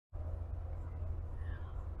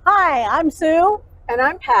Hi, I'm Sue, And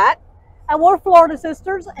I'm Pat. and we're Florida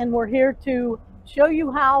Sisters, and we're here to show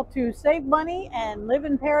you how to save money and live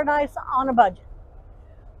in paradise on a budget.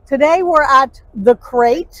 Today, we're at the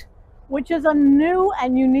Krate, which is a new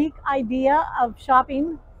and unique idea of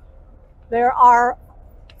shopping. There are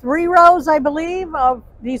 3 rows, I believe, of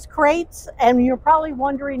these crates, and you're probably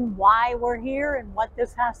wondering why we're here and what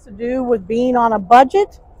this has to do with being on a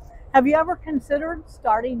budget. Have you ever considered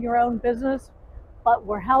starting your own business, but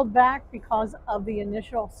were held back because of the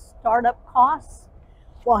initial startup costs?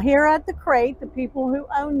 Well, here at the Crate, the people who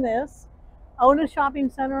own this own a shopping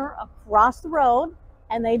center across the road,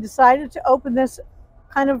 and they decided to open this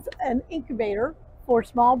kind of an incubator for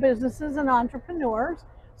small businesses and entrepreneurs.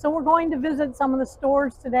 So we're going to visit some of the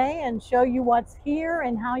stores today and show you what's here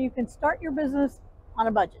and how you can start your business on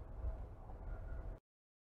a budget.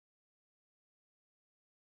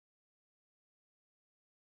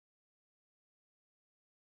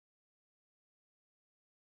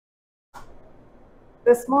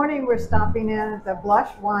 This morning we're stopping in at the Blush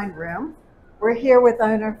Wine Room. We're here with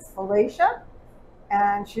owner Felicia,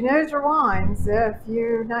 and she knows her wines. If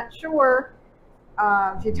you're not sure,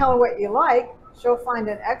 if you tell her what you like, she'll find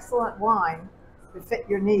an excellent wine to fit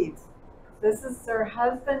your needs. This is her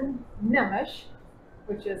husband, Nimish,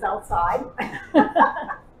 which is outside.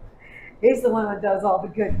 He's the one that does all the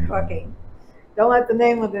good cooking. Don't let the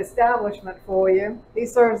name of the establishment fool you. He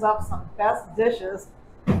serves up some best dishes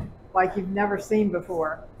like you've never seen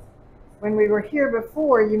before. When we were here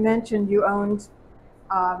before, you mentioned you owned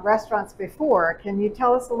restaurants before. Can you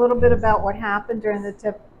tell us a little bit about what happened during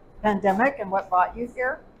the pandemic and what brought you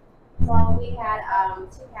here? Well, we had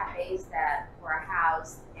two cafes that were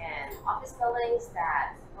housed in office buildings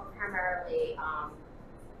that were primarily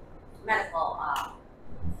medical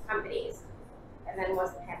companies. And then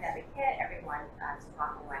once the pandemic hit, everyone took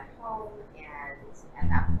off and went home. And at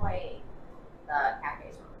that point, the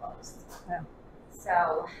cafes were closed. Yeah.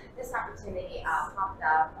 So this opportunity popped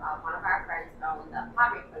up. One of our friends owned the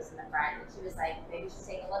pottery place in the front, and she was like, maybe we should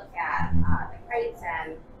take a look at the crates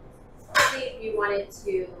and see if you wanted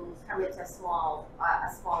to come into a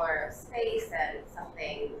smaller space and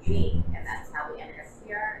something unique. And that's how we ended up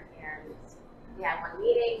here. And we had one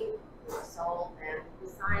meeting, we were sold, and we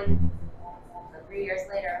signed. So 3 years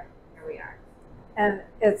later, here we are. And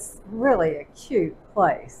it's really a cute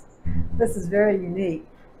place. This is very unique.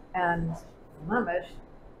 And Lemish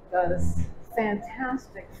does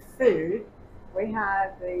fantastic food. We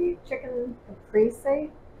had the chicken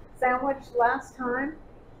caprese sandwich last time,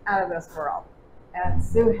 out of this world. And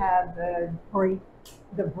Sue had the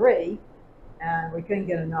brie, and we couldn't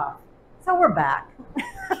get enough. So we're back.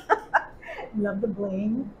 Love the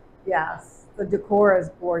bling. Yes, the decor is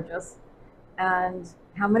gorgeous. And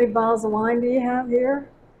how many bottles of wine do you have here?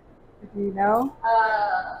 Do you know?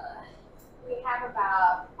 We have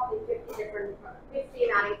about probably 50,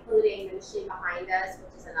 not including the machine behind us,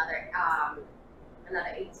 which is another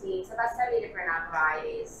 18. So about 70 different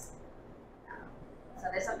varieties. So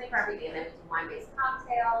there's something for every day. And then we do wine-based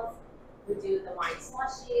cocktails. We do the wine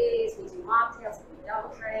slushies. We do mocktails if we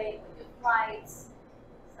don't drink. We do flights.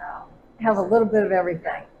 So Have a little bit of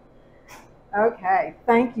everything. Okay,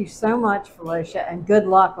 thank you so much, Felicia, and good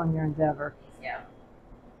luck on your endeavor. yeah.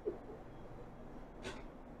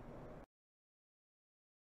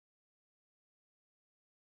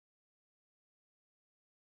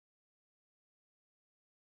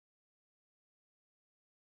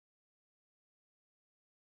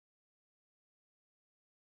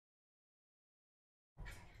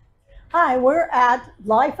 Hi, we're at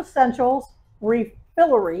Life Essentials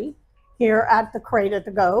Refillery here at the Crate at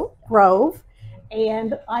the Grove,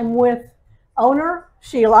 and I'm with owner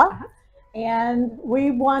Sheila, and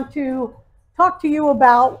we want to talk to you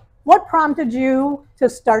about what prompted you to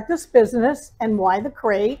start this business and why the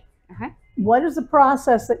Crate. Okay. What is the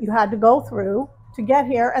process that you had to go through to get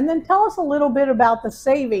here, and then tell us a little bit about the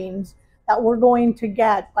savings that we're going to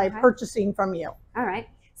get by purchasing from you. All right.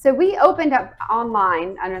 So we opened up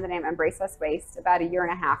online under the name Embrace Less Waste about 1.5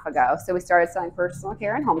 years ago. So we started selling personal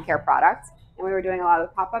care and home care products, and we were doing a lot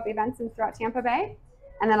of pop-up events throughout Tampa Bay.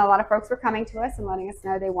 And then a lot of folks were coming to us and letting us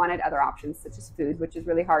know they wanted other options, such as food, which is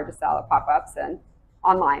really hard to sell at pop-ups and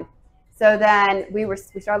online. So then we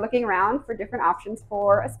started looking around for different options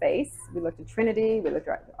for a space. We looked at Trinity, we looked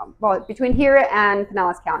at, well, between here and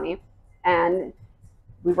Pinellas County, and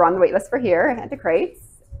we were on the wait list for here at the Crates.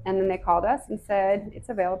 And then they called us and said, it's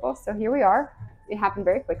available. So here we are. It happened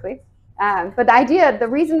very quickly. But the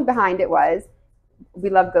reason behind it was we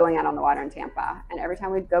love going out on the water in Tampa. And every time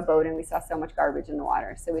we'd go boating, we saw so much garbage in the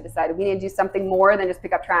water. So we decided we need to do something more than just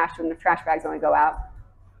pick up trash when the trash bags only go out.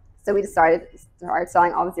 So we started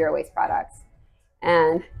selling all the zero waste products.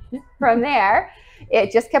 And from there,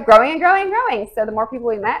 it just kept growing and growing and growing. So the more people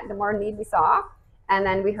we met, the more need we saw. And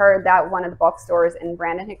then we heard that one of the bulk stores in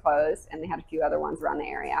Brandon had closed, and they had a few other ones around the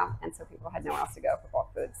area. And so people had nowhere else to go for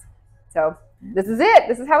bulk foods. So this is it.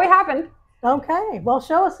 This is how it happened. Okay. Well,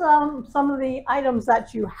 show us some of the items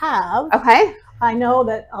that you have. Okay. I know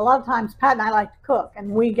that a lot of times Pat and I like to cook, and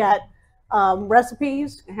we get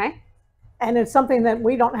recipes. Okay. And it's something that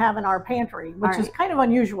we don't have in our pantry, which is kind of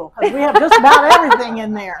unusual because we have just about everything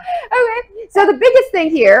in there. Okay. So the biggest thing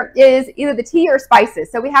here is either the tea or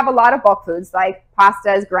spices. So we have a lot of bulk foods like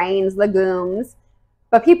pastas, grains, legumes,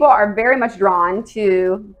 but people are very much drawn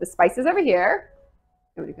to the spices over here.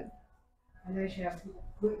 I know you have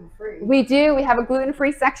gluten-free. We do. We have a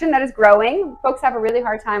gluten-free section that is growing. Folks have a really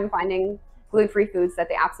hard time finding gluten-free foods that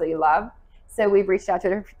they absolutely love. So we've reached out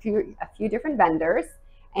to a few different vendors.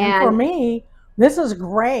 And for me, this is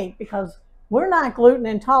great because we're not gluten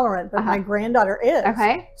intolerant, but my granddaughter is.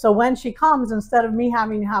 Okay. So when she comes, instead of me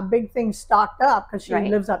having to have big things stocked up because she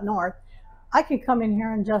lives up north, I can come in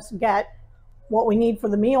here and just get what we need for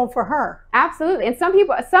the meal for her. Absolutely. And some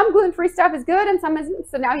gluten-free stuff is good and some isn't.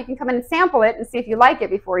 So now you can come in and sample it and see if you like it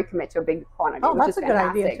before you commit to a big quantity. Oh, which that's is a good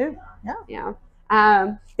fantastic. idea too. Yeah.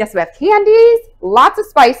 Yeah. Yes, we have candies, lots of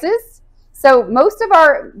spices. So most of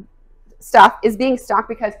our stuff is being stocked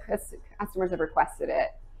because customers have requested it.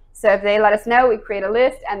 So if they let us know, we create a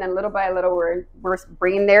list, and then little by little we're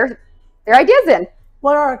bringing their ideas in.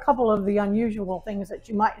 What are a couple of the unusual things that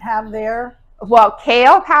you might have there? Well,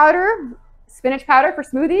 kale powder, spinach powder for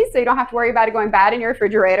smoothies, so you don't have to worry about it going bad in your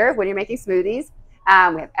refrigerator when you're making smoothies.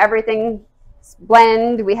 We have everything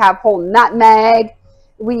blend. We have whole nutmeg.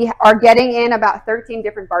 We are getting in about 13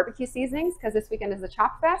 different barbecue seasonings because this weekend is the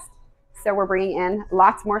Chop Fest. So we're bringing in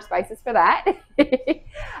lots more spices for that.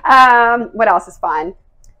 What else is fun?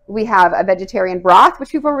 We have a vegetarian broth, which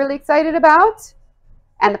people are really excited about.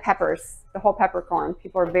 And the peppers, the whole peppercorn.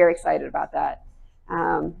 People are very excited about that.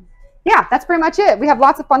 Yeah, that's pretty much it. We have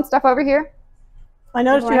lots of fun stuff over here. I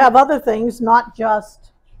noticed you have other things, not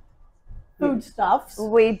just foodstuffs.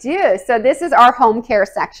 We do. So this is our home care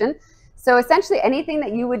section. So essentially anything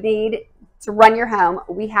that you would need to run your home,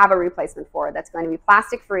 we have a replacement for. That's going to be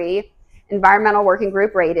plastic-free, environmental working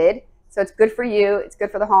group rated. So it's good for you, it's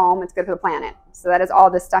good for the home, it's good for the planet. So that is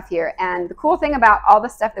all this stuff here. And the cool thing about all the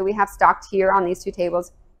stuff that we have stocked here on these two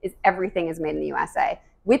tables is everything is made in the USA,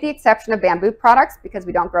 with the exception of bamboo products because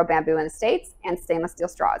we don't grow bamboo in the States, and stainless steel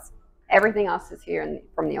straws. Everything else is here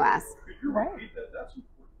from the US. Right.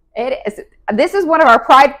 It is. This is one of our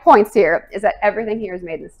pride points here, is that everything here is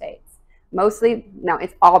made in the States. Mostly, no,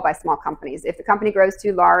 it's all by small companies. If the company grows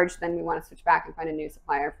too large, then we want to switch back and find a new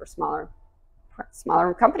supplier for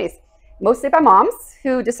smaller companies. Mostly by moms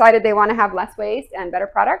who decided they want to have less waste and better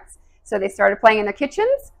products. So they started playing in their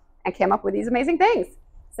kitchens and came up with these amazing things.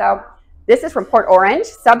 So this is from Port Orange,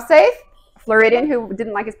 SubSafe, Floridian who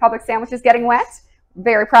didn't like his public sandwiches getting wet.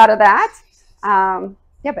 Very proud of that.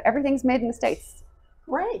 Yeah, but everything's made in the States.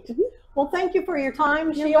 Great. Well, thank you for your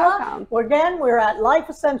time, You're Sheila. welcome. Again, we're at Life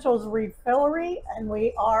Essentials Refillery, and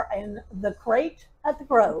we are in the Krate at the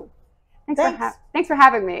Grove. Thanks for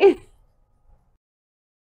having me.